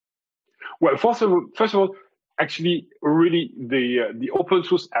Well, first of all, actually, really, the open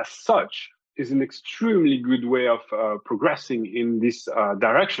source as such is an extremely good way of progressing in this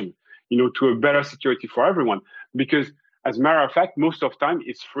direction. To a better security for everyone. Because, as a matter of fact, most of the time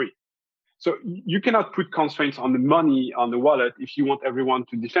it's free. So you cannot put constraints on the money on the wallet if you want everyone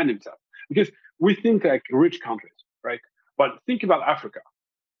to defend himself. Because we think like rich countries, right? But think about Africa.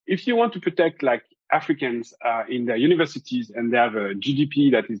 If you want to protect like Africans in their universities and they have a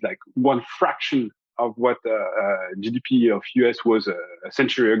GDP that is like one fraction of what GDP of US was a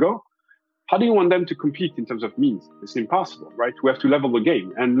century ago, how do you want them to compete in terms of means? It's impossible, right? We have to level the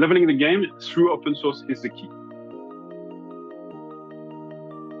game, and leveling the game through open source is the key.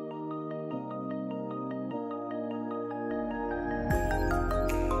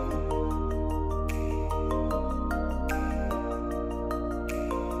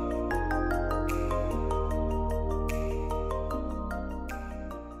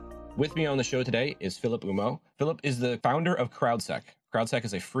 With me on the show today is Philippe Humeau. Philippe is the founder of CrowdSec. CrowdSec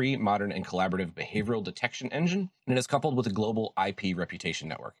is a free, modern, and collaborative behavioral detection engine, and it is coupled with a global IP reputation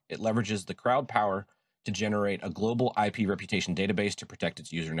network. It leverages the crowd power to generate a global IP reputation database to protect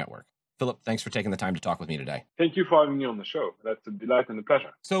its user network. Philippe, thanks for taking the time to talk with me today. Thank you for having me on the show. That's a delight and a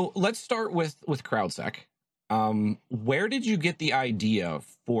pleasure. So let's start with CrowdSec. Where did you get the idea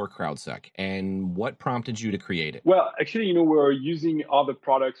for CrowdSec, and what prompted you to create it? Well, actually, we were using other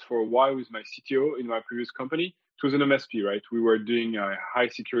products for a while with my CTO in my previous company. It was an MSP, right? We were doing a high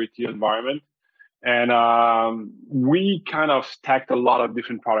security environment, and we kind of stacked a lot of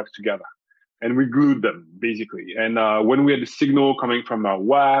different products together, and we glued them basically. And when we had a signal coming from a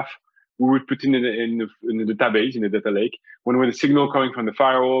WAF, we would put in the database, in the data lake. When we had a signal coming from the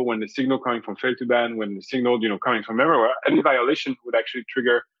firewall, when the signal coming from fail to ban, when the signal coming from everywhere, any violation would actually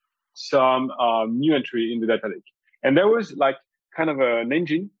trigger some new entry in the data lake. And there was like kind of an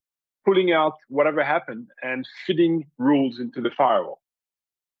engine pulling out whatever happened and feeding rules into the firewall.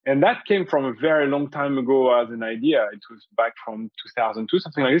 And that came from a very long time ago as an idea. It was back from 2002,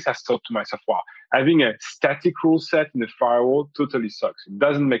 something like this. I thought to myself, wow, having a static rule set in the firewall totally sucks. It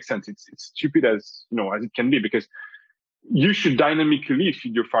doesn't make sense. It's stupid as it can be, because you should dynamically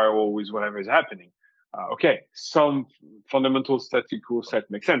feed your firewall with whatever is happening. Okay, some fundamental static rule set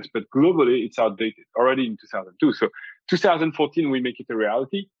makes sense, but globally it's outdated already in 2002. So 2014, we make it a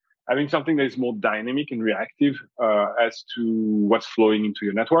reality. Having something that is more dynamic and reactive as to what's flowing into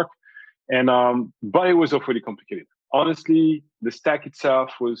your network. And but it was awfully complicated. Honestly, the stack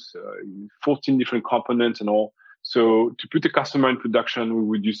itself was 14 different components and all. So to put a customer in production, we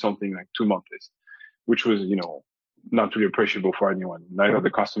would use something like 2 months, which was, not really appreciable for anyone, neither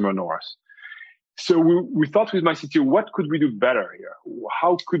the customer nor us. So we thought with my CTO, what could we do better here?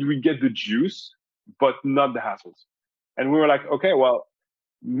 How could we get the juice, but not the hassles? And we were like, okay, well,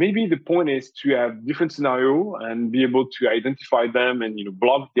 maybe the point is to have different scenario and be able to identify them and,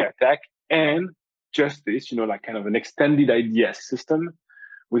 block the attack, and just this, like kind of an extended IDS system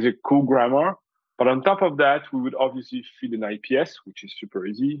with a cool grammar. But on top of that, we would obviously feed an IPS, which is super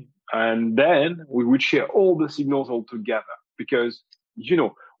easy. And then we would share all the signals all together, because,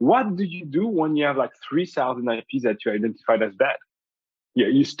 what do you do when you have like 3,000 IPs that you identified as bad? Yeah,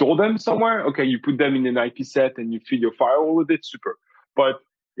 you store them somewhere. Okay, you put them in an IP set and you feed your firewall with it. Super. But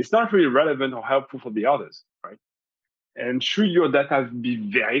it's not really relevant or helpful for the others, right? And should your data be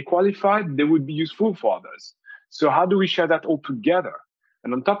very qualified, they would be useful for others. So how do we share that all together?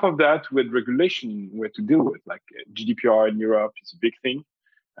 And on top of that, we had regulation we had to deal with, like GDPR in Europe is a big thing.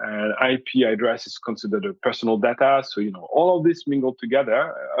 And IP address is considered a personal data. So, all of this mingled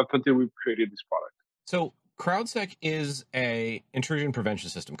together up until we created this product. So CrowdSec is a intrusion prevention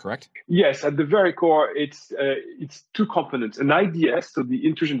system, correct? Yes, at the very core, it's 2 components. An IDS, so the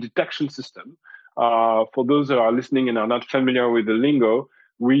intrusion detection system. For those that are listening and are not familiar with the lingo,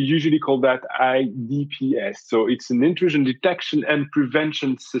 we usually call that IDPS. So it's an intrusion detection and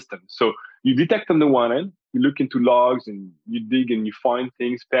prevention system. So you detect on the one end, you look into logs and you dig and you find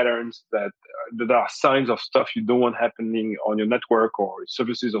things, patterns that are signs of stuff you don't want happening on your network or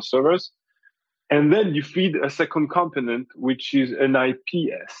services or servers. And then you feed a second component, which is an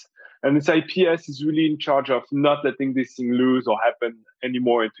IPS. And this IPS is really in charge of not letting this thing loose or happen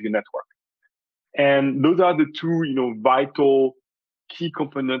anymore into your network. And those are the 2, vital key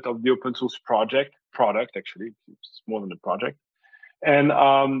components of the open source product, actually. It's more than a project. And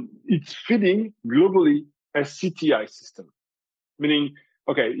it's feeding globally a CTI system, meaning,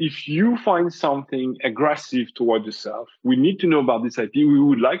 okay, if you find something aggressive toward yourself, we need to know about this IP. We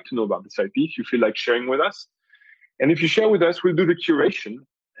would like to know about this IP if you feel like sharing with us. And if you share with us, we'll do the curation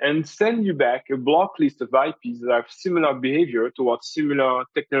and send you back a block list of IPs that have similar behavior towards similar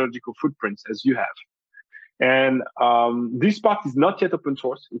technological footprints as you have. And this part is not yet open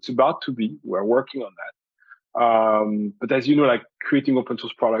source. It's about to be. We're working on that. But as you know, like creating open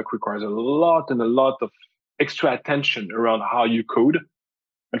source product requires a lot of extra attention around how you code.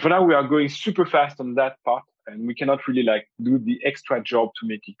 And for now, we are going super fast on that part, and we cannot really like do the extra job to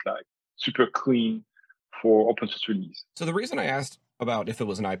make it like super clean for open source release. So the reason I asked about if it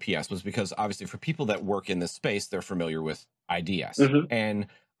was an IPS was because obviously for people that work in this space, they're familiar with IDS. And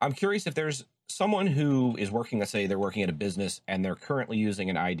I'm curious if there's someone who is working, let's say they're working at a business and they're currently using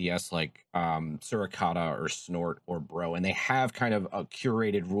an IDS like Suricata or Snort or Bro, and they have kind of a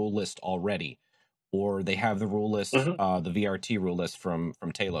curated rule list already, or they have the rule list, the VRT rule list from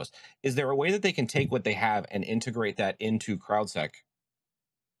Talos. Is there a way that they can take what they have and integrate that into CrowdSec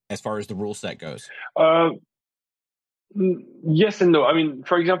as far as the rule set goes? Yes and no. I mean,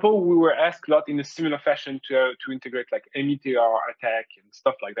 for example, we were asked a lot in a similar fashion to integrate like MTR attack and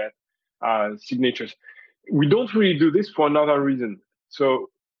stuff like that, signatures. We don't really do this for another reason. So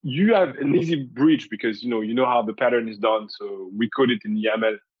you have an easy bridge because you know how the pattern is done. So we code it in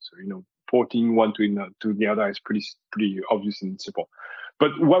YAML. So porting one to the other is pretty obvious and simple.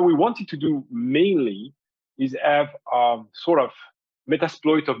 But what we wanted to do mainly is have sort of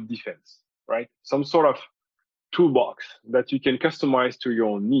metasploit of defense, right? Some sort of toolbox that you can customize to your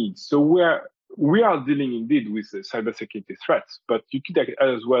own needs. So we are dealing indeed with cybersecurity threats, but you could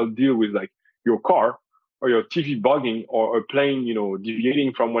as well deal with like your car or your TV bugging or a plane,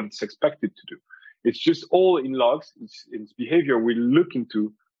 deviating from what it's expected to do. It's just all in logs. It's behavior we look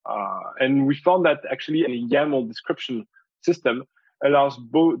into. And we found that actually a YAML description system allows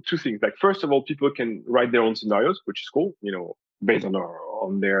two things. Like, first of all, people can write their own scenarios, which is cool, based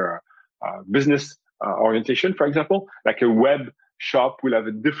on their business orientation, for example. Like a web shop will have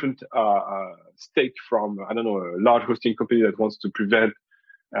a different stake from, I don't know, a large hosting company that wants to prevent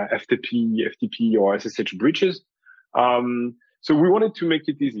FTP or SSH breaches. So we wanted to make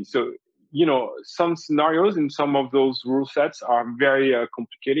it easy. So, some scenarios in some of those rule sets are very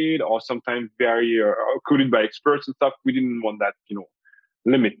complicated or sometimes very coded by experts and stuff. We didn't want that,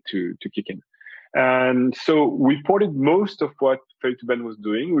 limit to kick in. And so we ported most of what Philippe was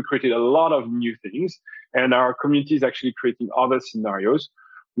doing. We created a lot of new things, and our community is actually creating other scenarios.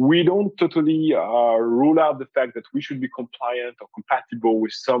 We don't totally rule out the fact that we should be compliant or compatible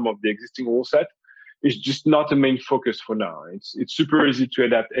with some of the existing rule set. It's just not the main focus for now. It's super easy to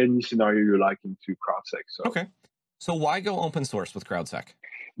adapt any scenario you like into CrowdSec. So. Okay. So why go open source with CrowdSec?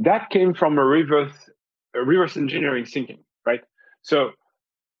 That came from a reverse engineering thinking, right? So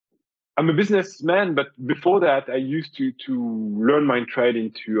I'm a businessman, but before that, I used to learn my trade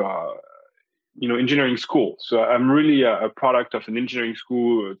into engineering school. So I'm really a product of an engineering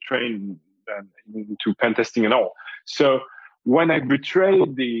school trained into pen testing and all. So when I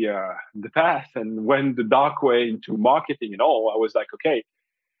betrayed the path and went the dark way into marketing and all, I was like, okay,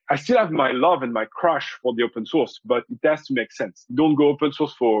 I still have my love and my crush for the open source, but it has to make sense. Don't go open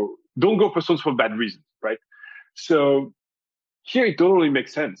source for bad reasons, right? So here it totally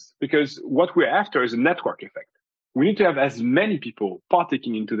makes sense because what we're after is a network effect. We need to have as many people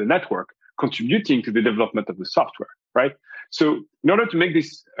partaking into the network, contributing to the development of the software, right? So in order to make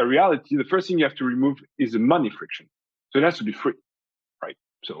this a reality, the first thing you have to remove is the money friction. So it has to be free, right?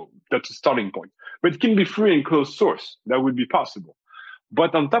 So that's a starting point. But it can be free and closed source. That would be possible.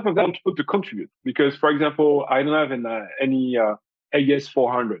 But on top of that, people to contribute. Because, for example, I don't have any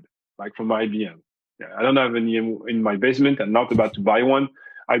AS400, like from IBM. I don't have any in my basement. I'm not about to buy one.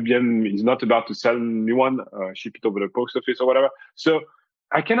 IBM is not about to sell me one, ship it over the post office or whatever. So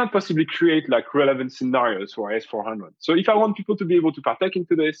I cannot possibly create like relevant scenarios for AS400. So if I want people to be able to partake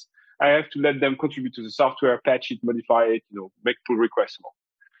into this, I have to let them contribute to the software, patch it, modify it, make pull requests.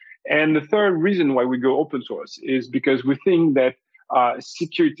 And the third reason why we go open source is because we think that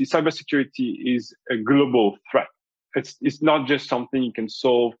cybersecurity is a global threat. It's not just something you can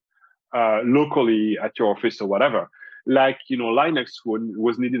solve locally at your office or whatever. Like, Linux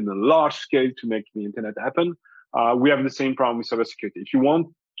was needed on a large scale to make the internet happen. We have the same problem with cybersecurity. If you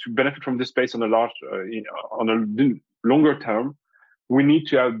want to benefit from this space on a longer term, we need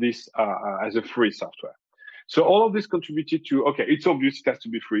to have this as a free software. So all of this contributed to, okay, it's obvious it has to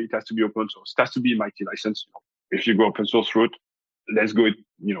be free, it has to be open source, it has to be MIT license. If you go open source route, let's go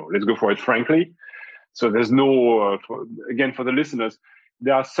for it frankly. So there's no, for the listeners,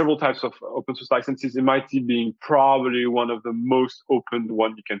 there are several types of open source licenses, MIT being probably one of the most open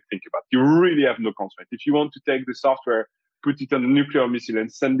one you can think about. You really have no constraint. If you want to take the software, put it on a nuclear missile and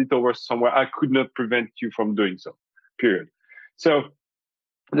send it over somewhere, I could not prevent you from doing so, period. So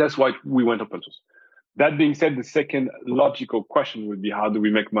That's why we went open source. That being said, the second logical question would be, how do we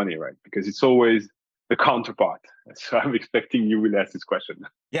make money, right? Because it's always the counterpart. So I'm expecting you will ask this question.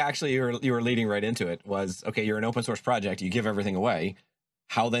 Yeah, actually, you were leading right into it. Was okay. You're an open source project. You give everything away.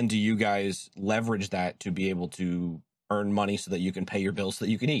 How then do you guys leverage that to be able to earn money so that you can pay your bills so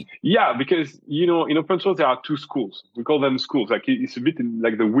that you can eat? Yeah, because in open source there are two schools. We call them schools. Like it's a bit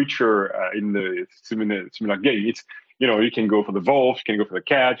like The Witcher in the similar game. It's you can go for the wolf, you can go for the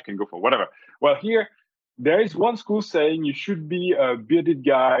cat, you can go for whatever. Well, here there is one school saying you should be a bearded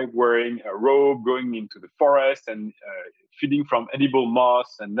guy wearing a robe, going into the forest and feeding from edible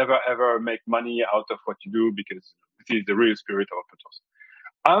moss, and never ever make money out of what you do, because this is the real spirit of open source.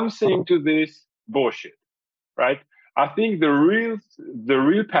 I'm saying to this, bullshit, right? I think the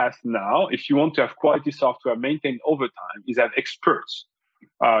real path now, if you want to have quality software maintained over time, is have experts,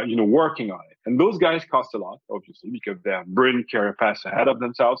 working on it. And those guys cost a lot, obviously, because they have brilliant career paths ahead of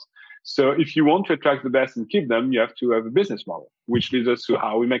themselves. So if you want to attract the best and keep them, you have to have a business model, which leads us to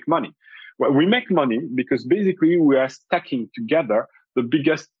how we make money. Well, we make money because basically we are stacking together the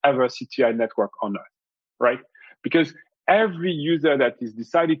biggest ever CTI network on Earth, right? Because every user that is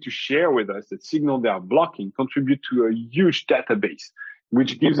decided to share with us that signal they are blocking contribute to a huge database,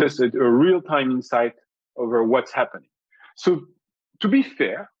 which gives us a real-time insight over what's happening. So to be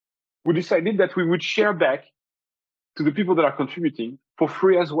fair, we decided that we would share back to the people that are contributing for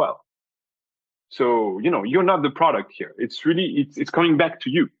free as well. So, you're not the product here. It's really, it's coming back to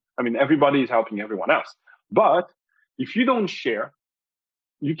you. I mean, everybody is helping everyone else. But if you don't share,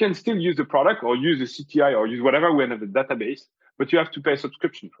 you can still use the product or use the CTI or use whatever we have the database, but you have to pay a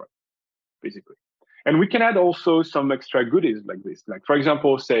subscription for it, basically. And we can add also some extra goodies like this. Like, for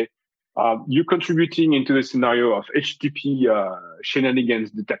example, say you're contributing into the scenario of HTTP shenanigans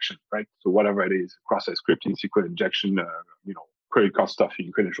detection, right? So whatever it is, cross-site scripting, SQL injection, credit card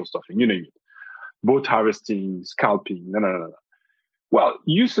stuffing, credential stuffing, you name it. Both harvesting, scalping, Well,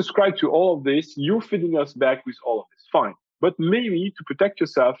 you subscribe to all of this. You're feeding us back with all of this. Fine. But maybe to protect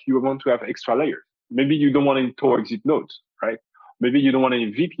yourself, you want to have extra layers. Maybe you don't want any Tor exit nodes, right? Maybe you don't want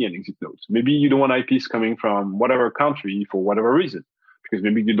any VPN exit nodes. Maybe you don't want IPs coming from whatever country for whatever reason, because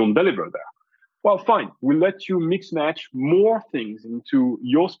maybe you don't deliver there. Well, fine. We'll let you mix match more things into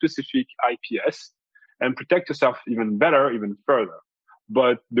your specific IPS and protect yourself even better, even further.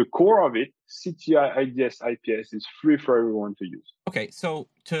 But the core of it, CTI, IDS, IPS, is free for everyone to use. Okay, so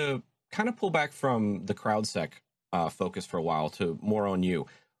to kind of pull back from the CrowdSec focus for a while to more on you,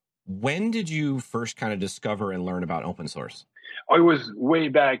 when did you first kind of discover and learn about open source? I was way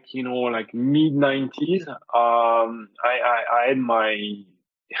back, like mid 90s. I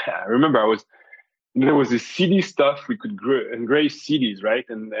had I remember there was this CD stuff. We could engrave CDs, right?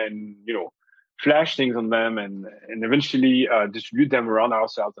 And flash things on them and eventually distribute them around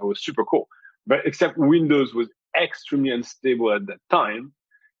ourselves. That was super cool. But except Windows was extremely unstable at that time.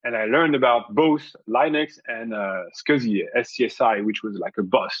 And I learned about both Linux and SCSI, SCSI, which was like a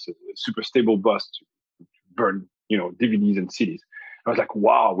bus, a super stable bus to burn, DVDs and CDs. I was like,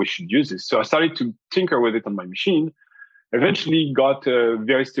 wow, we should use this. So I started to tinker with it on my machine. Eventually got a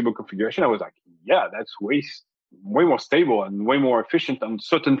very stable configuration. I was like, yeah, that's way more stable and way more efficient on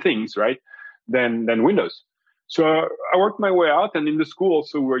certain things, right, than Windows. So I worked my way out. And in the school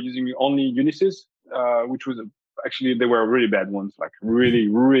also, we were using only Unisys, which was actually, they were really bad ones, like really,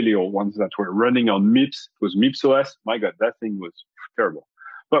 really old ones that were running on MIPS. It was MIPS OS. My God, that thing was terrible.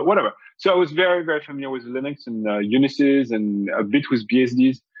 But whatever. So I was very, very familiar with Linux and Unisys and a bit with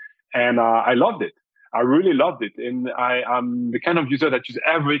BSDs. And I loved it. I really loved it. And I'm the kind of user that uses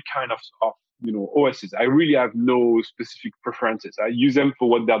every kind of OSs. I really have no specific preferences. I use them for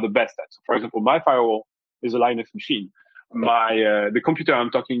what they're the best at. So for example, my firewall is a Linux machine. The computer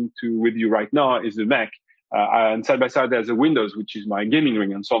I'm talking to with you right now is a Mac. And side by side, there's a Windows, which is my gaming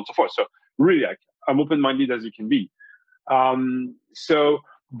ring, and so on and so forth. So really, I'm open-minded as you can be.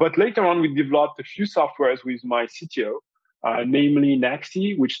 But later on, we developed a few softwares with my CTO, namely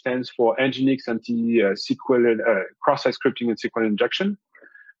NAXI, which stands for Nginx Anti-SQL Cross-Site Scripting and SQL Injection,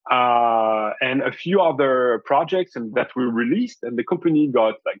 and a few other projects and that were released, and the company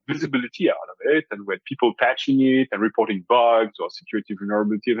got like visibility out of it, and with people patching it and reporting bugs or security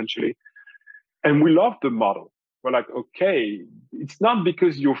vulnerability eventually. And we love the model. We're like, okay, it's not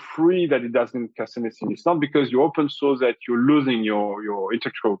because you're free that it doesn't cost anything. It's not because you're open source that you're losing your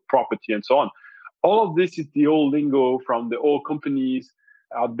intellectual property and so on. All of this is the old lingo from the old companies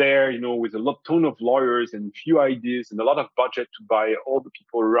out there, with a ton of lawyers and few ideas and a lot of budget to buy all the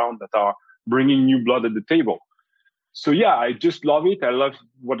people around that are bringing new blood at the table. So yeah, I just love it. I love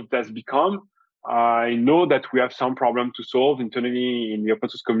what it has become. I know that we have some problem to solve internally in the open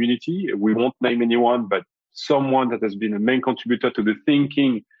source community. We won't name anyone, but someone that has been a main contributor to the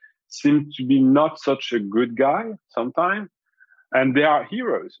thinking seems to be not such a good guy sometimes. And they are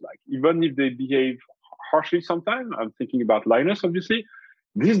heroes. Like, even if they behave harshly sometimes, I'm thinking about Linus, obviously.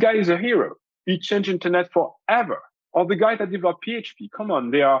 This guy is a hero. He changed internet forever. Or the guy that developed PHP. Come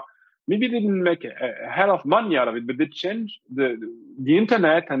on, maybe they didn't make a hell of money out of it, but they changed the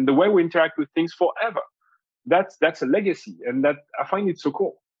internet and the way we interact with things forever. That's a legacy, and that I find it so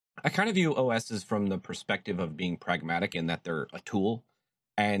cool. I kind of view OSs from the perspective of being pragmatic in that they're a tool.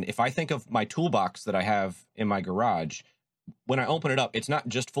 And if I think of my toolbox that I have in my garage, when I open it up, it's not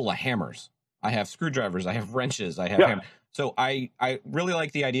just full of hammers. I have screwdrivers, I have wrenches, I have So I really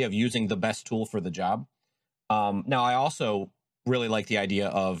like the idea of using the best tool for the job. Now, I also really like the idea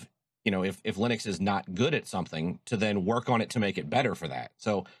of, if Linux is not good at something, to then work on it to make it better for that.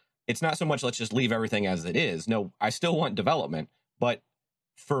 So it's not so much let's just leave everything as it is. No, I still want development, but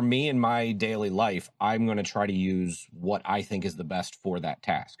for me in my daily life, I'm going to try to use what I think is the best for that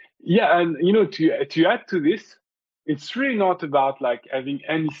task. Yeah, and to add to this, it's really not about like having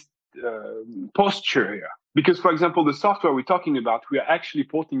any posture here, because for example, the software we're talking about, we are actually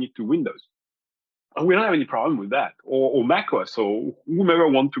porting it to Windows, and we don't have any problem with that, or Mac OS, or whomever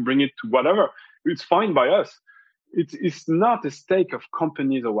want to bring it to whatever. It's fine by us. It's not a stake of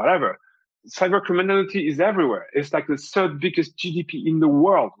companies or whatever. Cyber criminality is everywhere. It's like the third biggest GDP in the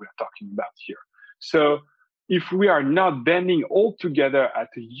world we're talking about here. So if we are not banding all together at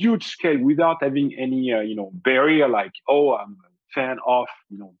a huge scale without having any, barrier like, oh, I'm a fan of,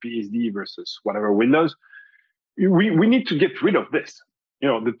 BSD versus whatever Windows, we need to get rid of this.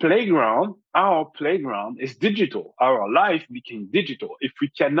 The playground, our playground is digital. Our life became digital. If we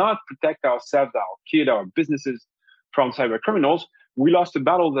cannot protect ourselves, our kids, our businesses from cyber criminals, we lost a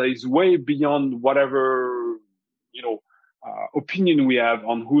battle that is way beyond whatever, opinion we have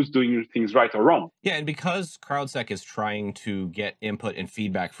on who's doing things right or wrong. Yeah, and because CrowdSec is trying to get input and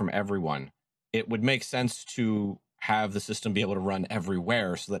feedback from everyone, it would make sense to have the system be able to run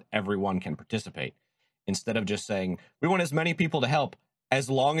everywhere so that everyone can participate, instead of just saying, we want as many people to help as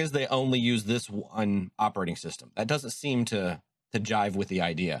long as they only use this one operating system. That doesn't seem to jive with the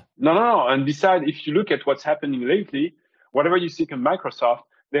idea. No. And besides, if you look at what's happening lately, whatever you see in Microsoft,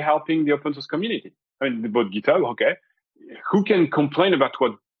 they're helping the open source community. I mean, they bought GitHub, okay. Who can complain about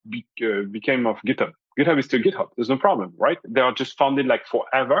what became of GitHub? GitHub is still GitHub. There's no problem, right? They are just funded like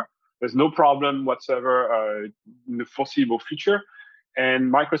forever. There's no problem whatsoever in the foreseeable future.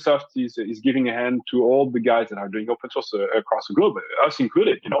 And Microsoft is giving a hand to all the guys that are doing open source across the globe, us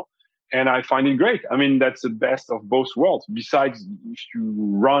included, And I find it great. I mean, that's the best of both worlds. Besides, if you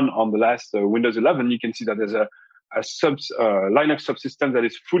run on the last Windows 11, you can see that there's a Linux subsystem that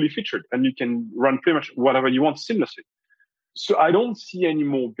is fully featured, and you can run pretty much whatever you want seamlessly. So I don't see any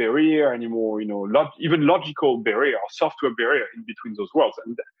more barrier, even logical barrier or software barrier in between those worlds.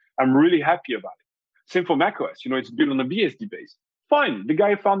 And I'm really happy about it. Same for macOS. It's built on a BSD base. Fine. The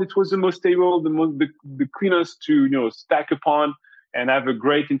guy found it was the most stable, the cleanest to, stack upon and have a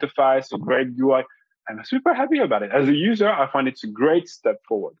great interface, a great UI. I'm super happy about it. As a user, I find it's a great step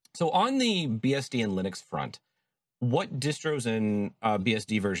forward. So on the BSD and Linux front, what distros and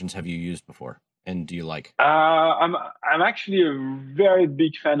BSD versions have you used before, and do you like? I'm actually a very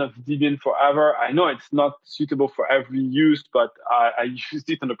big fan of Debian forever. I know it's not suitable for every use, but I used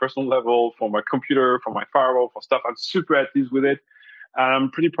it on a personal level for my computer, for my firewall, for stuff. I'm super at ease with it.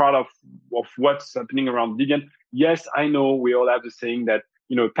 I'm pretty proud of what's happening around Debian. Yes, I know we all have the saying that,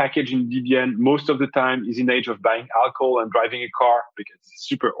 package in Debian most of the time is in age of buying alcohol and driving a car because it's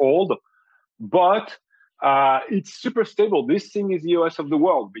super old. But it's super stable. This thing is the OS of the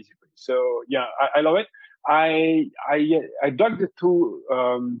world, basically. So yeah, I love it. I dug the two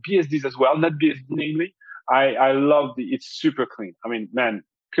BSDs as well, not BSD namely. I love it's super clean. I mean, man,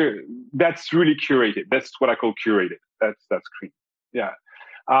 that's really curated. That's what I call curated. That's clean. Yeah.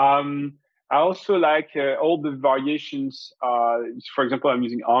 I also like all the variations. For example, I'm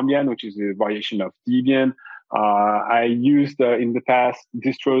using Armbian, which is a variation of Debian. I used in the past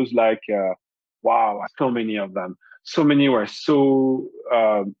distros like, wow, so many of them. So many were so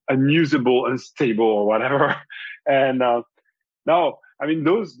unusable, unstable, or whatever. And no, I mean,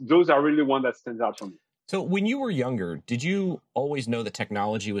 those are really one that stands out for me. So when you were younger, did you always know that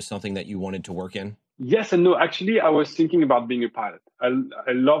technology was something that you wanted to work in? Yes and no. Actually, I was thinking about being a pilot.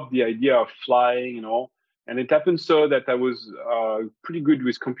 I love the idea of flying, and it happened so that I was pretty good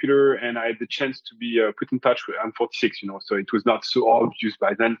with computer, and I had the chance to be put in touch with M46, so it was not so obvious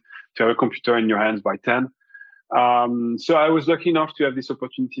by then to have a computer in your hands by 10. So I was lucky enough to have this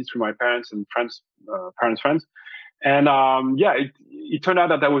opportunity through my parents and friends, friends. And it turned out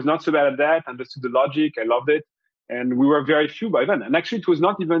that I was not so bad at that. Understood the logic. I loved it. And we were very few by then. And actually, it was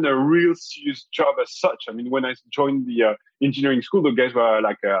not even a real serious job as such. I mean, when I joined the engineering school, the guys were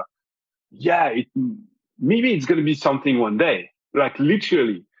like, maybe it's going to be something one day, like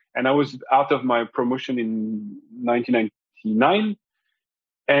literally. And I was out of my promotion in 1999.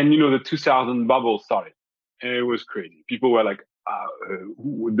 And, the 2000 bubble started. And it was crazy. People were like,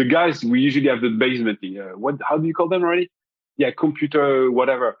 the guys, we usually have the basement. How do you call them already? Yeah, computer,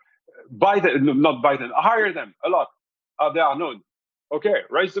 whatever. Not buy them, hire them a lot. They are known. Okay,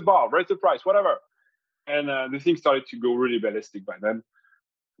 raise the bar, raise the price, whatever. And the thing started to go really ballistic by then.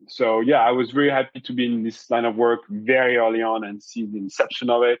 So yeah, I was very happy to be in this line of work very early on and see the inception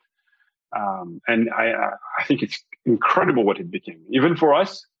of it. And I think it's incredible what it became. Even for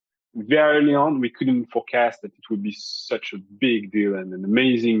us, very early on, we couldn't forecast that it would be such a big deal and an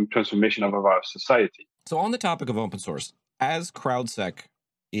amazing transformation of our society. So on the topic of open source, as CrowdSec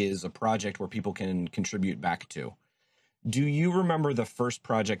is a project where people can contribute back to, do you remember the first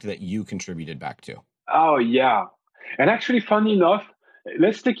project that you contributed back to? Oh, yeah. And actually, funny enough,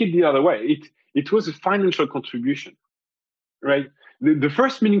 let's take it the other way. It was a financial contribution, right? The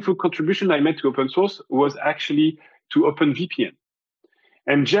first meaningful contribution I made to open source was actually to OpenVPN.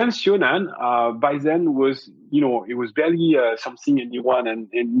 And James Yonan, by then was, it was barely something anyone,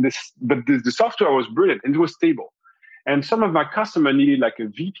 but the software was brilliant and it was stable. And some of my customers needed like a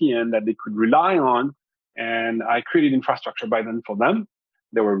VPN that they could rely on. And I created infrastructure by then for them.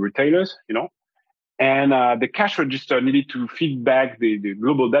 They were retailers, and the cash register needed to feed back the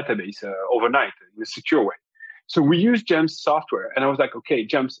global database overnight in a secure way. So we used James software. And I was like, okay,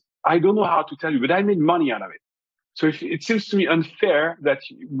 James, I don't know how to tell you, but I made money out of it. So it seems to me unfair that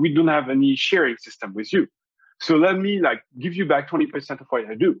we don't have any sharing system with you. So let me give you back 20% of what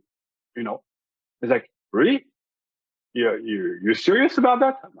I do. It's like, really? Yeah, you're serious about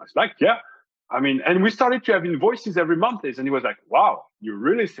that? I was like, yeah. I mean, and we started to have invoices every month. And he was like, wow, you're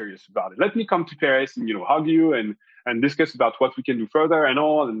really serious about it. Let me come to Paris and, hug you and discuss about what we can do further and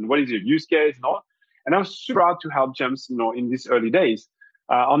all, and what is your use case and all. And I was super proud to help James, in these early days.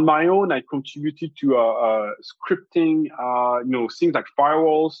 On my own, I contributed to scripting, things like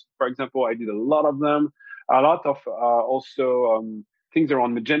firewalls. For example, I did a lot of them. A lot of also things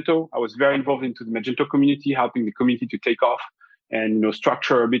around Magento. I was very involved into the Magento community, helping the community to take off and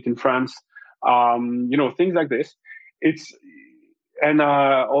structure a bit in France. Things like this.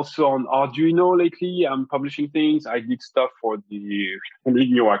 Also on Arduino lately, I'm publishing things. I did stuff for the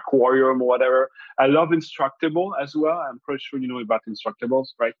aquarium or whatever. I love Instructable as well. I'm pretty sure you know about Instructables,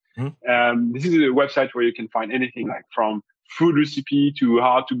 right? Mm-hmm. This is a website where you can find anything like from food recipe to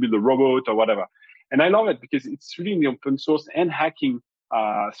how to build a robot or whatever. And I love it because it's really in the open source and hacking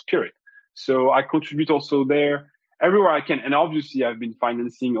spirit. So I contribute also there everywhere I can. And obviously I've been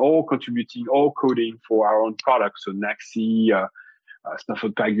financing or contributing or coding for our own products. So Naxi,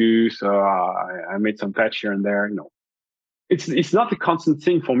 Snaffle Pagus, I made some patch here and there. It's not a constant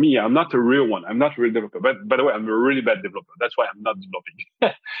thing for me. I'm not a real one. I'm not a real developer. But by the way, I'm a really bad developer. That's why I'm not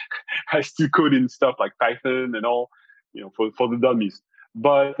developing. I still code in stuff like Python and all, for the dummies.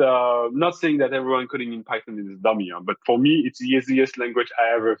 But not saying that everyone coding in Python is a dummy. But for me, it's the easiest language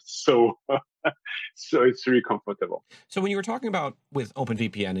I ever saw. So it's really comfortable. So when you were talking about with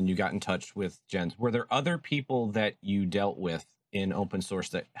OpenVPN and you got in touch with Jens, were there other people that you dealt with in open source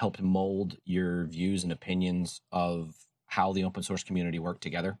that helped mold your views and opinions of how the open source community worked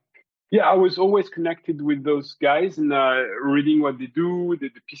together? Yeah, I was always connected with those guys and reading what they do, the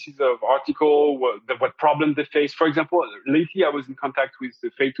pieces of article, what problem they face. For example, lately I was in contact with the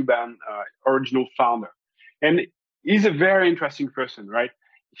Fail2Ban original founder. And he's a very interesting person, right?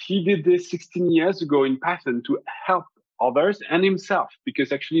 He did this 16 years ago in Python to help others and himself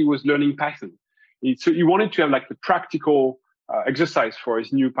because actually he was learning Python. So he wanted to have like the practical exercise for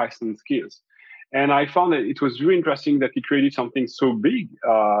his new Python skills. And I found that it was really interesting that he created something so big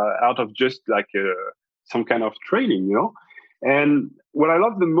out of just like some kind of training, And what I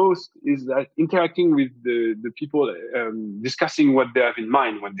love the most is that interacting with the people, discussing what they have in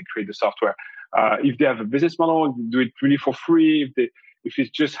mind when they create the software. If they have a business model, they do it really for free. If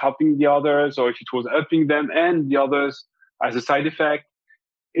it's just helping the others, or if it was helping them and the others as a side effect,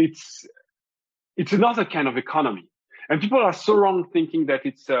 it's another kind of economy. And people are so wrong thinking that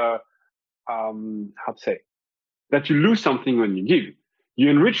it's that you lose something when you give. You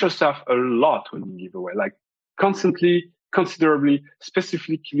enrich yourself a lot when you give away, like constantly, considerably,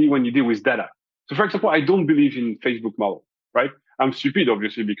 specifically when you deal with data. So for example, I don't believe in Facebook model, right? I'm stupid,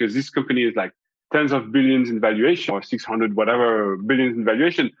 obviously, because this company is like tens of billions in valuation or 600 whatever billions in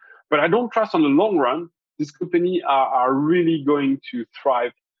valuation. But I don't trust on the long run, this company are really going to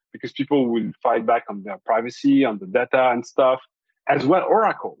thrive because people will fight back on their privacy, on the data and stuff. As well,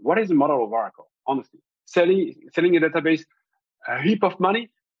 Oracle. What is the model of Oracle? Honestly, selling a database, a heap of money,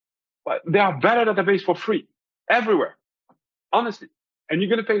 but there are better database for free everywhere. Honestly, and you're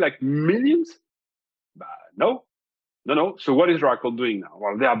going to pay like millions? No. So what is Oracle doing now?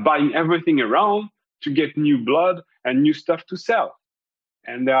 Well, they are buying everything around to get new blood and new stuff to sell,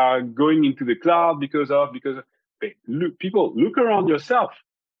 and they are going into the cloud because look around yourself.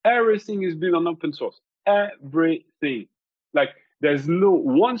 Everything is built on open source. Everything. Like there's no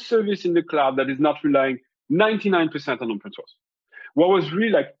one service in the cloud that is not relying 99% on open source. What was really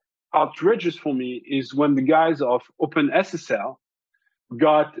like outrageous for me is when the guys of OpenSSL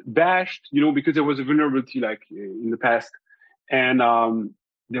got bashed, because there was a vulnerability like in the past, and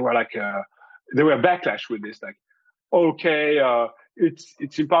they were backlash with this, like, okay,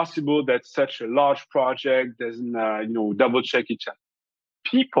 it's impossible that such a large project doesn't double check each other.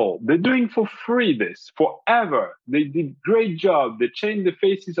 People, they're doing for free this forever. They did great job. They changed the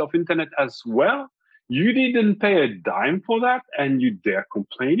faces of internet as well. You didn't pay a dime for that, and you dare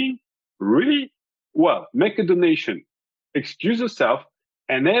complaining? Really? Well, make a donation, excuse yourself,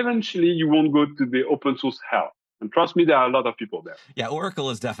 and eventually you won't go to the open source hell. And trust me, there are a lot of people there. Yeah, Oracle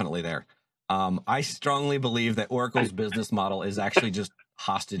is definitely there. I strongly believe that Oracle's business model is actually just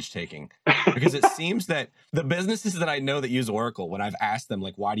hostage taking, because it seems that the businesses that I know that use Oracle, when I've asked them,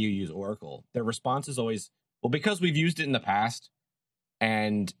 like, why do you use Oracle? Their response is always, well, because we've used it in the past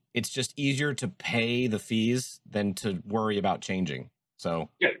and it's just easier to pay the fees than to worry about changing. So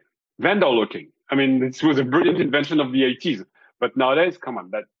yeah, vendor locking. I mean, this was a brilliant invention of the 80s, but nowadays, come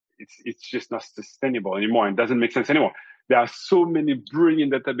on, that it's just not sustainable anymore. It doesn't make sense anymore. There are so many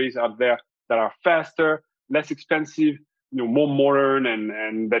brilliant databases out there that are faster, less expensive, more modern,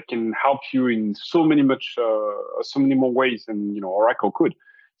 and that can help you in so many more ways than Oracle could.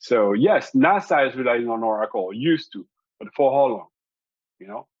 So yes, NASA is relying on Oracle, used to, but for how long?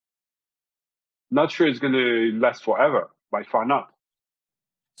 Not sure it's going to last forever. By far not.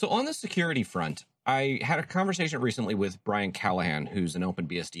 So on the security front, I had a conversation recently with Brian Callahan, who's an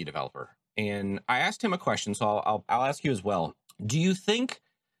OpenBSD developer, and I asked him a question. So I'll ask you as well. Do you think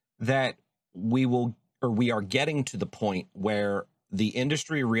that we are getting to the point where the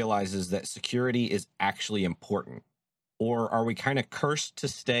industry realizes that security is actually important? Or are we kind of cursed to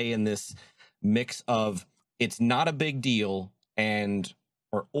stay in this mix of it's not a big deal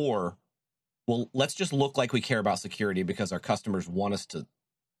or well, let's just look like we care about security because our customers want us to,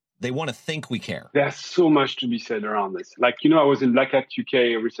 they want to think we care? There's so much to be said around this. Like, I was in Black Hat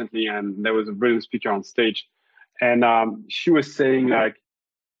UK recently, and there was a brilliant speaker on stage, and she was saying, like,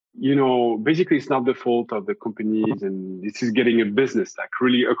 basically it's not the fault of the companies, and this is getting a business, like,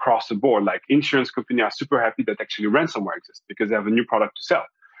 really across the board. Like, insurance companies are super happy that actually ransomware exists because they have a new product to sell.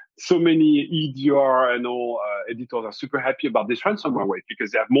 So many EDR and all editors are super happy about this ransomware wave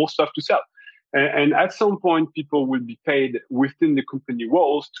because they have more stuff to sell. And at some point, people will be paid within the company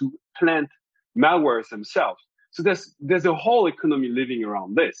walls to plant malwares themselves. So there's a whole economy living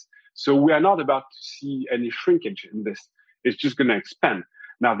around this. So we are not about to see any shrinkage in this. It's just going to expand.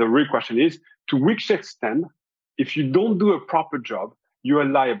 Now, the real question is, to which extent, if you don't do a proper job, you are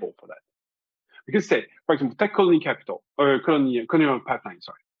liable for that. Because say, for example, take Colonial Pipeline,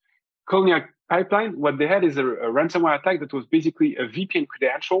 sorry. Colonial Pipeline, what they had is a ransomware attack that was basically a VPN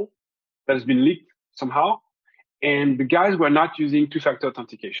credential that has been leaked somehow, and the guys were not using two-factor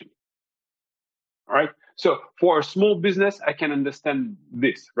authentication. All right. So for a small business, I can understand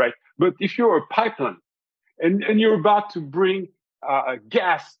this, right? But if you're a pipeline and you're about to bring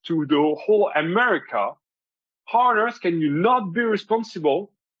gas to the whole America, how on earth can you not be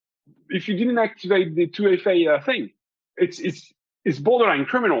responsible if you didn't activate the 2FA thing? It's borderline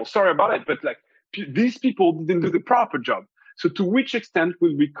criminal. Sorry about it, but like these people didn't do the proper job. So to which extent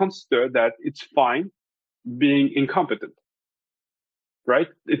will we consider that it's fine being incompetent, right?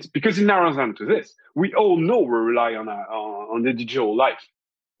 It's because it narrows down to this. We all know we rely on the digital life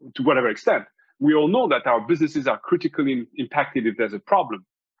to whatever extent. We all know that our businesses are critically impacted if there's a problem.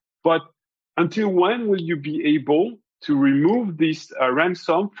 But until when will you be able to remove this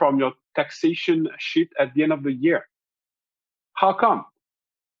ransom from your taxation sheet at the end of the year? How come?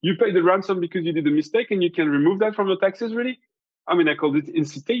 You pay the ransom because you did a mistake and you can remove that from your taxes, really? I mean, I call it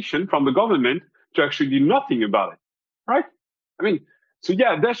incitation from the government to actually do nothing about it, right? I mean, so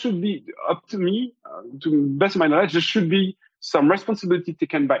yeah, there should be, up to me, to the best of my knowledge, there should be some responsibility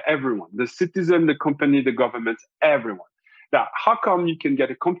taken by everyone, the citizen, the company, the government, everyone. Now, how come you can get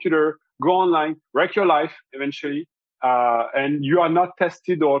a computer go online, wreck your life eventually, and you are not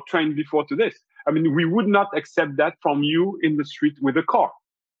tested or trained before to this. I mean, we would not accept that from you in the street with a car.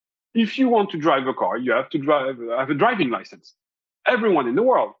 If you want to drive a car, you have to have a driving license. Everyone in the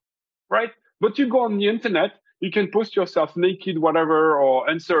world, right? But you go on the internet, you can post yourself naked, whatever, or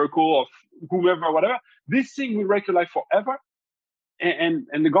answer a call of whomever, whatever. This thing will wreck your life forever.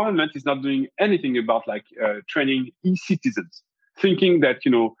 And the government is not doing anything about training e-citizens, thinking that,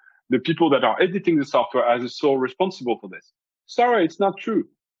 the people that are editing the software are the sole responsible for this. Sorry, it's not true.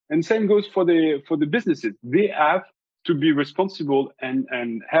 And same goes for the businesses. They have to be responsible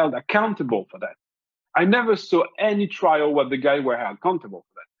and held accountable for that. I never saw any trial where the guy were held accountable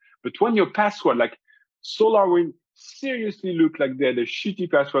for that. But when your password, like SolarWind, seriously look like they had a shitty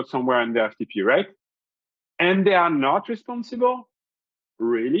password somewhere in the FTP, right? And they are not responsible?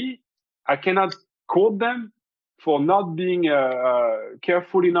 Really? I cannot quote them for not being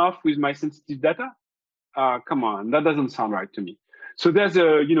careful enough with my sensitive data? Come on, that doesn't sound right to me. So there's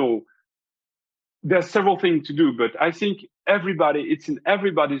there's several things to do, but I think it's in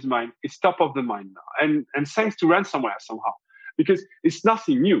everybody's mind. It's top of the mind now. And thanks to ransomware somehow, because it's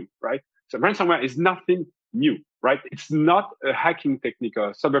nothing new, right? So ransomware is nothing new, right? It's not a hacking technique or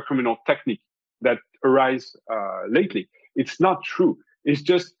a cyber criminal technique that arise lately. It's not true. It's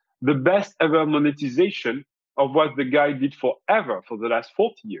just the best ever monetization of what the guy did forever for the last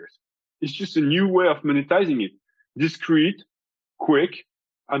 40 years. It's just a new way of monetizing it. Discreet, quick,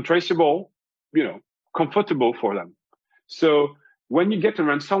 untraceable, comfortable for them. So when you get a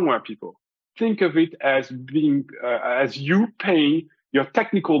ransomware, people, think of it as being, as you paying your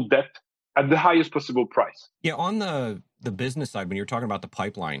technical debt at the highest possible price. Yeah, on the business side, when you're talking about the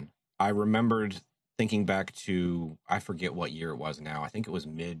pipeline, I remembered thinking back to, I forget what year it was now. I think it was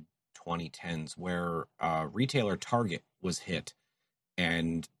mid 2010s, where retailer Target was hit,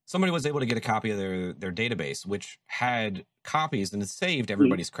 and somebody was able to get a copy of their database, which had copies and it saved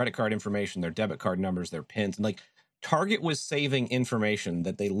everybody's credit card information, their debit card numbers, their PINs. And Target was saving information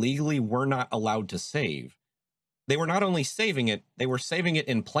that they legally were not allowed to save. They were not only saving it, they were saving it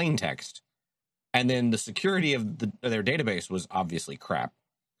in plain text. And then the security of their database was obviously crap.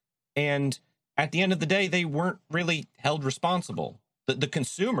 And at the end of the day, they weren't really held responsible. The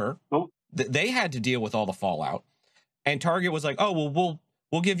consumer, they had to deal with all the fallout. And Target was like, oh, well,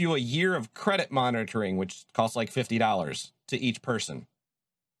 we'll give you a year of credit monitoring, which costs like $50 to each person.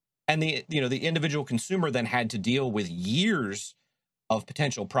 And the individual consumer then had to deal with years of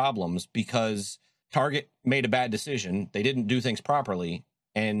potential problems because Target made a bad decision. They didn't do things properly.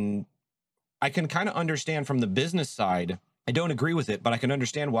 And I can kind of understand from the business side, I don't agree with it, but I can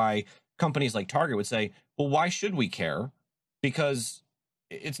understand why companies like Target would say, well, why should we care? Because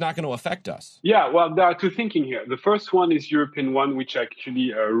it's not going to affect us. Yeah, well, there are two thinking here. The first one is European one, which I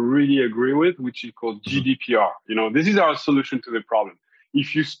actually really agree with, which is called GDPR. This is our solution to the problem.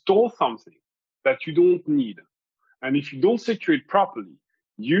 If you store something that you don't need, and if you don't secure it properly,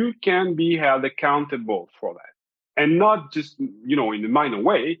 you can be held accountable for that. And not just, in a minor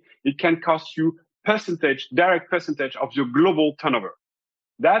way, it can cost you direct percentage of your global turnover.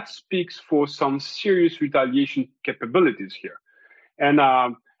 That speaks for some serious retaliation capabilities here. And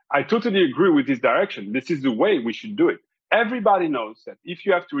I totally agree with this direction. This is the way we should do it. Everybody knows that if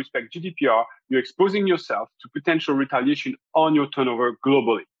you have to respect GDPR, you're exposing yourself to potential retaliation on your turnover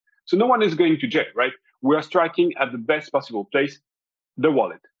globally. So no one is going to jail, right? We are striking at the best possible place, the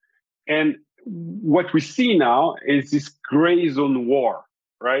wallet. And what we see now is this gray zone war,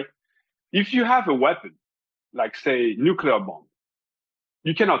 right? If you have a weapon, like say nuclear bomb,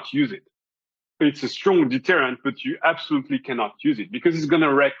 you cannot use it. It's a strong deterrent, but you absolutely cannot use it because it's going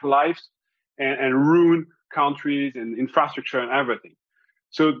to wreck lives and ruin countries and infrastructure and everything.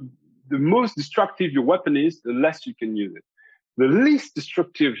 So the most destructive your weapon is, the less you can use it. The least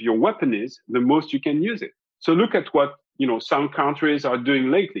destructive your weapon is, the most you can use it. So look at what, some countries are doing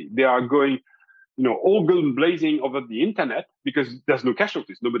lately. They are going, all gun blazing over the internet because there's no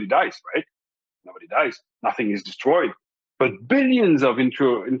casualties. Nobody dies, right? Nobody dies. Nothing is destroyed. But billions of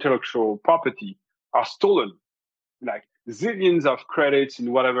intellectual property are stolen. Like zillions of credits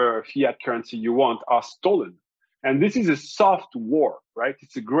in whatever fiat currency you want are stolen. And this is a soft war, right?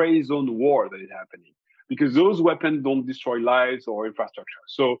 It's a gray zone war that is happening because those weapons don't destroy lives or infrastructure.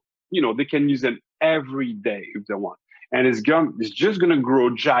 So, they can use them every day if they want. And it's just going to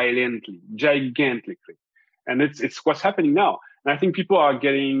grow gigantically. And it's what's happening now. And I think people are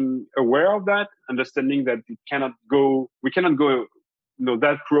getting aware of that, understanding that we cannot go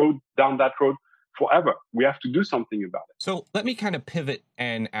down that road forever. We have to do something about it. So let me kind of pivot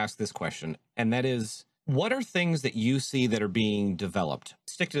and ask this question. And that is, What are things that you see that are being developed?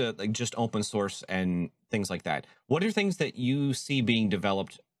 Stick to like just open source and things like that. What are things that you see being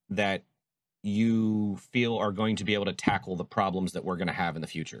developed that you feel are going to be able to tackle the problems that we're going to have in the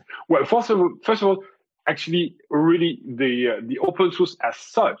future? Well, first of all, actually, really, the open source as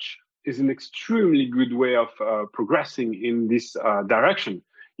such is an extremely good way of progressing in this direction.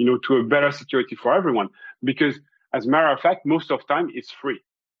 To a better security for everyone. Because, as a matter of fact, most of the time it's free.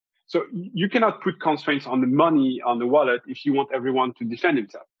 So you cannot put constraints on the money on the wallet if you want everyone to defend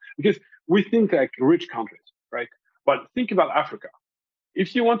himself. Because we think like rich countries, right? But think about Africa.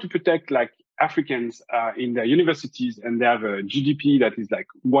 If you want to protect like Africans in their universities and they have a GDP that is like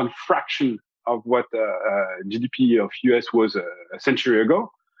one fraction of what GDP of US was a century ago,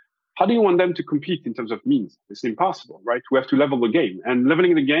 how do you want them to compete in terms of means? It's impossible, right? We have to level the game, and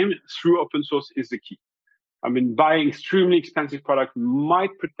leveling the game through open source is the key. I mean, buying extremely expensive product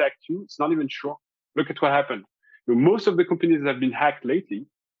might protect you. It's not even sure. Look at what happened. Most of the companies that have been hacked lately,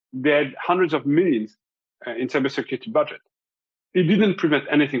 they had hundreds of millions in cybersecurity budget. It didn't prevent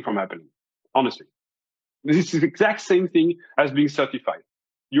anything from happening, honestly. This is the exact same thing as being certified.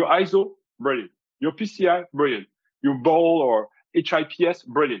 Your ISO, brilliant. Your PCI, brilliant. Your BOL or HIPS,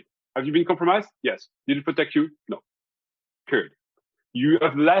 brilliant. Have you been compromised? Yes. Did it protect you? No. Period. You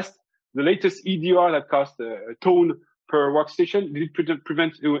have the latest EDR that cost a ton per workstation. Did it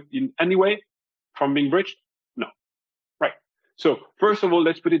prevent you in any way from being breached? No. Right. So first of all,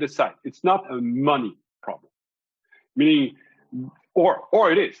 let's put it aside. It's not a money problem. Meaning, or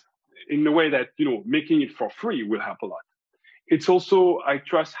it is, in the way that, making it for free will help a lot. It's also, I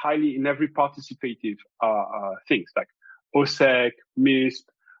trust highly in every participative things like OSEC, MISP,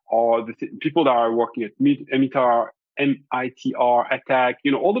 or the people that are working at MITR, attack,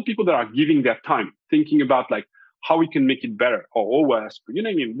 all the people that are giving their time, thinking about like how we can make it better, or OWASP,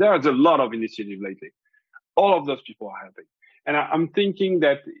 there's a lot of initiative lately. All of those people are helping. And I'm thinking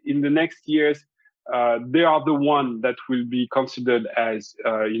that in the next years, they are the one that will be considered as,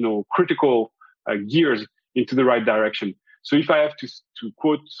 critical gears into the right direction. So if I have to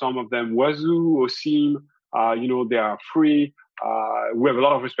quote some of them, Wazoo, OSIM, they are free. We have a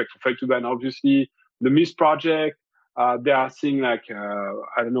lot of respect for Fake2Ban, obviously. The MIST project, they are seeing like,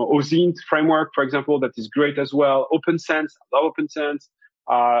 OSINT framework, for example, that is great as well. OpenSense, I love OpenSense.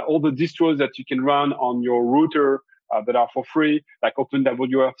 All the distros that you can run on your router that are for free, like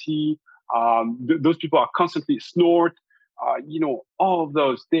OpenWRT. Those people are constantly Snort. All of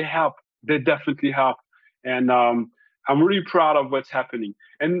those, they help. They definitely help. And I'm really proud of what's happening.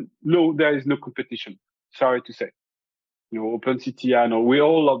 And no, there is no competition. Sorry to say. OpenCTI, no, we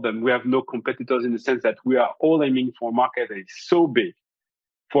all love them. We have no competitors in the sense that we are all aiming for a market that is so big,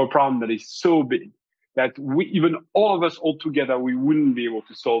 for a problem that is so big, that even all of us all together, we wouldn't be able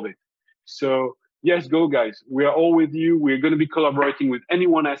to solve it. So yes, go guys. We are all with you. We're going to be collaborating with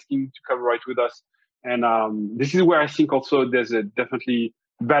anyone asking to collaborate with us. And this is where I think also there's a definitely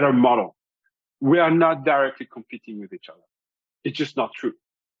better model. We are not directly competing with each other. It's just not true.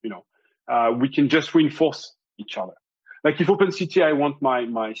 We can just reinforce each other. Like if OpenCTI want my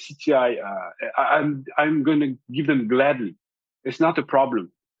CTI, I'm going to give them gladly. It's not a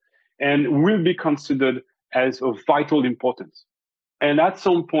problem, and will be considered as of vital importance. And at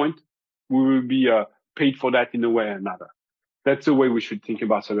some point, we will be paid for that in a way or another. That's the way we should think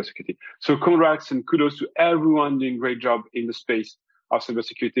about cybersecurity. So congrats and kudos to everyone doing a great job in the space of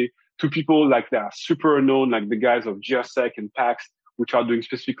cybersecurity. To people like that are super known, like the guys of GRSec and PAX, which are doing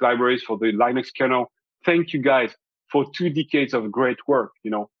specific libraries for the Linux kernel. Thank you guys for 2 decades of great work,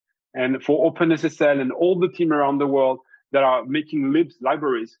 and for OpenSSL and all the team around the world that are making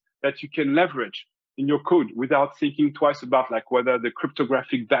libraries that you can leverage in your code without thinking twice about like whether the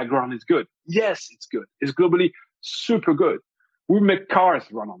cryptographic background is good. Yes, it's good. It's globally super good. We make cars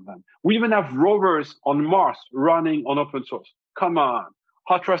run on them. We even have rovers on Mars running on open source. Come on.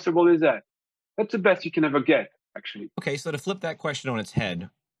 How trustable is that? That's the best you can ever get, actually. Okay, so to flip that question on its head,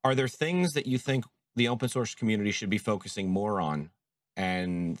 are there things that you think the open source community should be focusing more on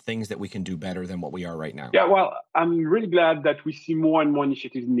and things that we can do better than what we are right now? Yeah, well, I'm really glad that we see more and more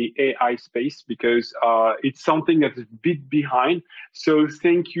initiatives in the AI space because it's something that's a bit behind. So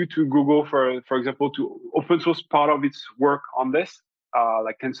thank you to Google, for example, to open source part of its work on this,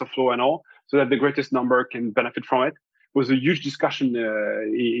 like TensorFlow and all, so that the greatest number can benefit from it. It was a huge discussion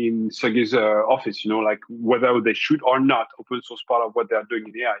in Sergey's office, like whether they should or not open source part of what they're doing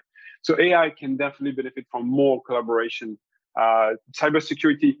in AI. So AI can definitely benefit from more collaboration.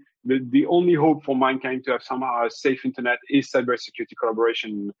 Cybersecurity, the only hope for mankind to have somehow a safe internet is cybersecurity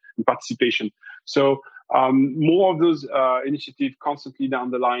collaboration and participation. So more of those initiatives constantly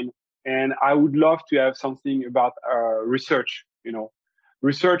down the line. And I would love to have something about research.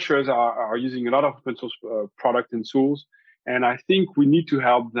 Researchers are using a lot of open source products and tools, and I think we need to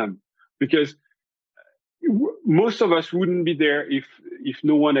help them because most of us wouldn't be there if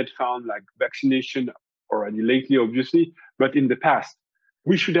no one had found like vaccination already lately, obviously, but in the past.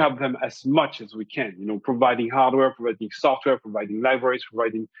 We should help them as much as we can, providing hardware, providing software, providing libraries,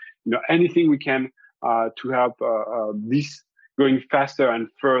 providing, anything we can to help this going faster and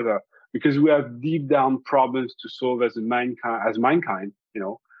further, because we have deep down problems to solve as mankind.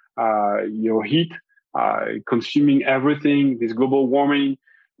 Heat, consuming everything, this global warming.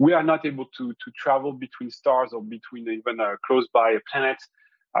 We are not able to travel between stars or between even close by planets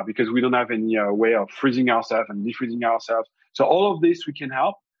because we don't have any way of freezing ourselves and defreezing ourselves. So all of this we can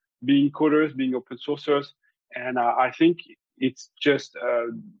help, being coders, being open sourcers, and I think it's just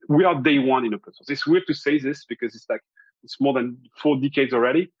we are day one in open source. It's weird to say this because it's more than 4 decades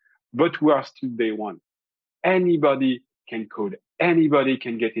already, but we are still day one. Anybody can code, anybody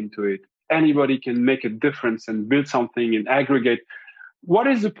can get into it, anybody can make a difference and build something and aggregate. What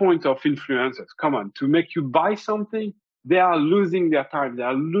is the point of influencers? Come on, to make you buy something, they are losing their time. They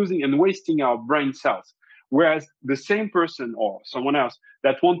are losing and wasting our brain cells. Whereas the same person or someone else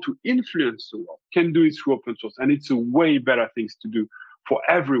that want to influence the world can do it through open source. And it's a way better things to do for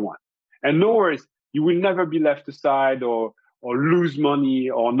everyone. And no worries, you will never be left aside or lose money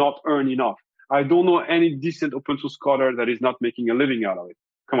or not earn enough. I don't know any decent open source coder that is not making a living out of it.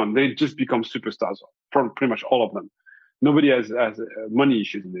 Come on, they just become superstars for pretty much all of them. Nobody has money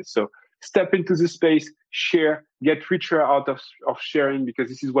issues in this. So step into the space, share, get richer out of sharing, because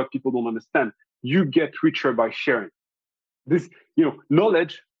this is what people don't understand. You get richer by sharing. This,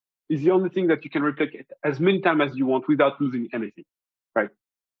 knowledge is the only thing that you can replicate as many times as you want without losing anything, right?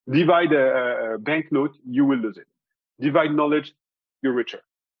 Divide a banknote, you will lose it. Divide knowledge, you're richer.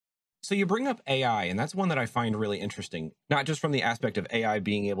 So you bring up AI, and that's one that I find really interesting, not just from the aspect of AI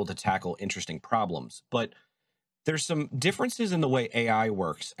being able to tackle interesting problems, but there's some differences in the way AI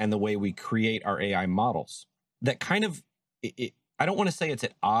works and the way we create our AI models that kind of, I don't want to say it's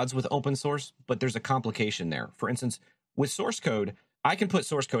at odds with open source, but there's a complication there. For instance, with source code, I can put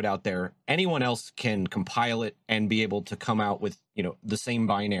source code out there. Anyone else can compile it and be able to come out with, the same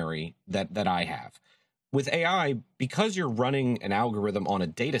binary that I have. With AI, because you're running an algorithm on a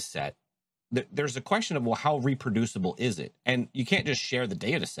data set, there's a question of, well, how reproducible is it? And you can't just share the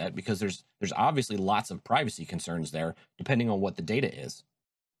data set because there's obviously lots of privacy concerns there, depending on what the data is.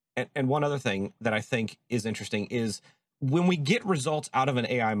 And one other thing that I think is interesting is when we get results out of an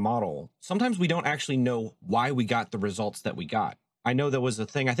AI model, sometimes we don't actually know why we got the results that we got. I know there was a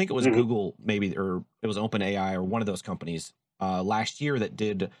thing, I think it was Google maybe, or it was OpenAI or one of those companies last year that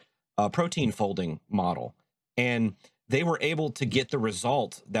did a protein folding model. And they were able to get the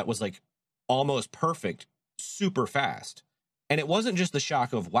result that was like almost perfect, super fast. And it wasn't just the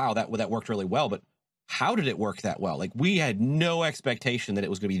shock of, wow, that worked really well, but how did it work that well? Like, we had no expectation that it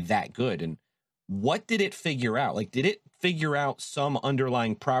was going to be that good. And what did it figure out? Like, did it figure out some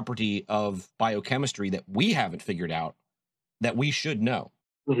underlying property of biochemistry that we haven't figured out that we should know?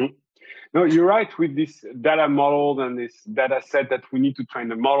 Mm-hmm. No, you're right with this data model and this data set that we need to train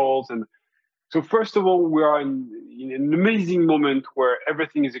the models. And so first of all, we are in an amazing moment where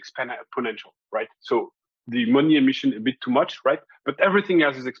everything is exponential, right? So the money emission a bit too much, right? But everything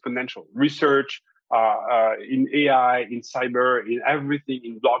else is exponential. Research in AI, in cyber, in everything,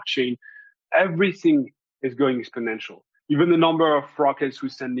 in blockchain, everything is going exponential. Even the number of rockets we're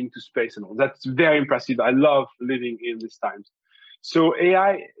sending to space and all, that's very impressive. I love living in these times. So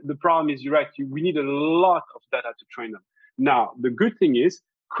AI, the problem is, you're right, we need a lot of data to train them. Now, the good thing is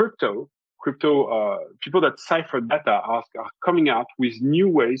crypto people that cipher data are coming out with new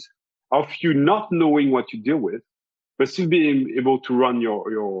ways of you not knowing what you deal with, but still being able to run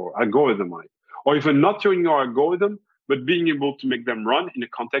your algorithm on it. Or even not doing your algorithm, but being able to make them run in a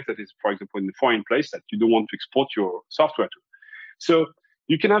context that is, for example, in a foreign place that you don't want to export your software to. So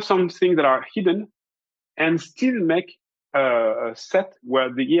you can have some things that are hidden and still make a set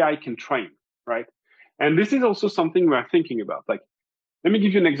where the AI can train, right? And this is also something we're thinking about. Like, let me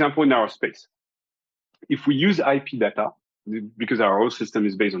give you an example in our space. If we use IP data, because our whole system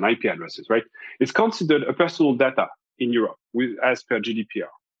is based on IP addresses, right? It's considered a personal data in Europe as per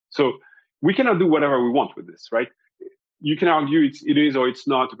GDPR. So we cannot do whatever we want with this, right? You can argue it is or it's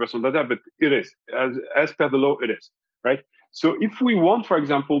not a personal data, but it is. As per the law, it is, right? So if we want, for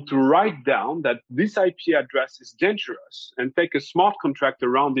example, to write down that this IP address is dangerous and take a smart contract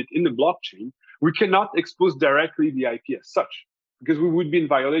around it in the blockchain, we cannot expose directly the IP as such, because we would be in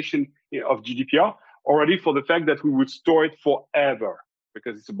violation of GDPR already for the fact that we would store it forever.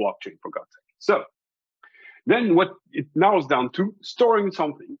 because it's a blockchain, for God's sake. So then what it narrows down to, storing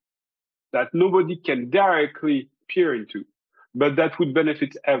something that nobody can directly peer into, but that would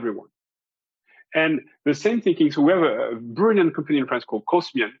benefit everyone. And the same thinking, so we have a brilliant company in France called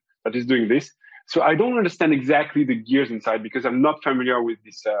Cosmian that is doing this. So I don't understand exactly the gears inside because I'm not familiar with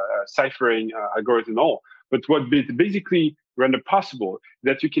this ciphering algorithm at all. But what basically render possible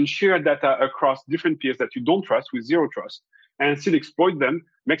that you can share data across different peers that you don't trust with zero trust and still exploit them,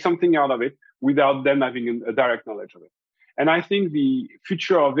 make something out of it without them having a direct knowledge of it. And I think the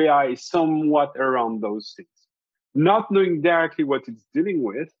future of AI is somewhat around those things. Not knowing directly what it's dealing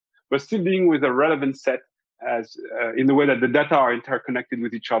with, but still dealing with a relevant set as in the way that the data are interconnected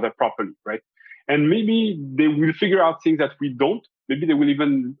with each other properly, right? And maybe they will figure out things that we don't. Maybe they will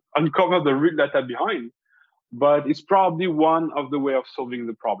even uncover the real data behind. But it's probably one of the way of solving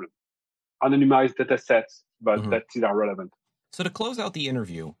the problem. Anonymized data sets, but that still are relevant. So to close out the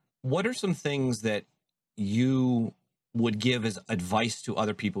interview, what are some things that you would give as advice to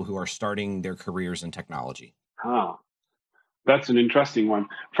other people who are starting their careers in technology? That's an interesting one.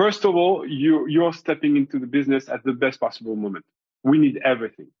 First of all, you're stepping into the business at the best possible moment. We need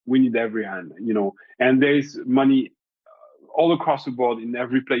everything. We need every hand, and there's money all across the board in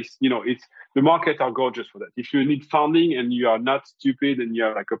every place. It's the market are gorgeous for that. If you need funding and you are not stupid and you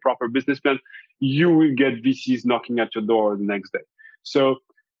have like a proper business plan, you will get VCs knocking at your door the next day. So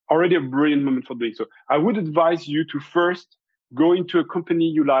already a brilliant moment for doing so. I would advise you to first go into a company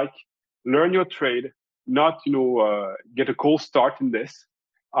you like, learn your trade, not, get a cold start in this,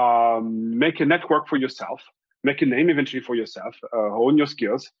 make a network for yourself, make a name eventually for yourself, hone your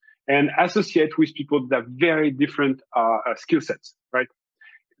skills, and associate with people that have very different skill sets, right?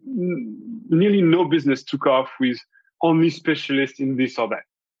 Nearly no business took off with only specialists in this or that.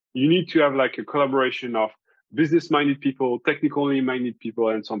 You need to have like a collaboration of business-minded people, technically minded people,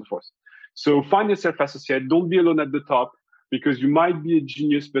 and so on and so forth. So find yourself associate. Don't be alone at the top because you might be a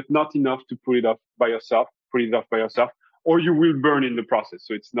genius, but not enough to pull it off by yourself, or you will burn in the process.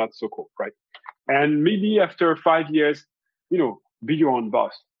 So it's not so cool, right? And maybe after 5 years, be your own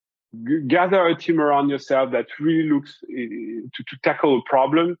boss. Gather a team around yourself that really looks to tackle a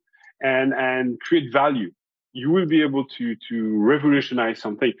problem and create value. You will be able to revolutionize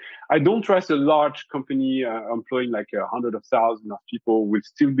something. I don't trust a large company employing like 100,000 of people will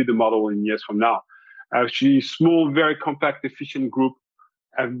still be the model in years from now. Actually, small, very compact, efficient group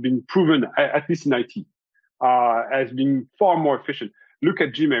have been proven, at least in IT, as being far more efficient. Look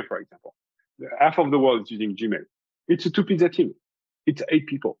at Gmail, for example. Half of the world is using Gmail. It's a two-pizza team. It's 8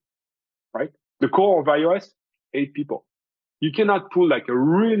 people, right? The core of iOS, 8 people. You cannot pull like a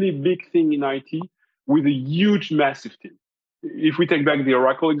really big thing in IT with a huge, massive team. If we take back the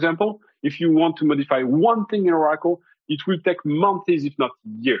Oracle example, if you want to modify one thing in Oracle, it will take months, if not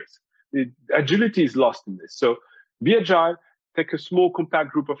years. Agility is lost in this. So be agile, take a small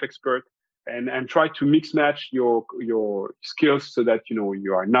compact group of experts and try to mix match your skills so that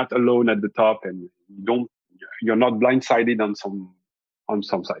you are not alone at the top and you're not blindsided on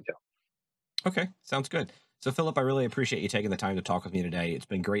some side. Yeah. Okay, sounds good. So Philippe, I really appreciate you taking the time to talk with me today. It's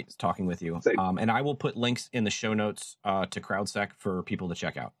been great talking with you. And I will put links in the show notes to CrowdSec for people to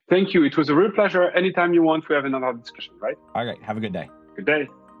check out. Thank you. It was a real pleasure. Anytime you want, we have another discussion, right? All right. Have a good day. Good day.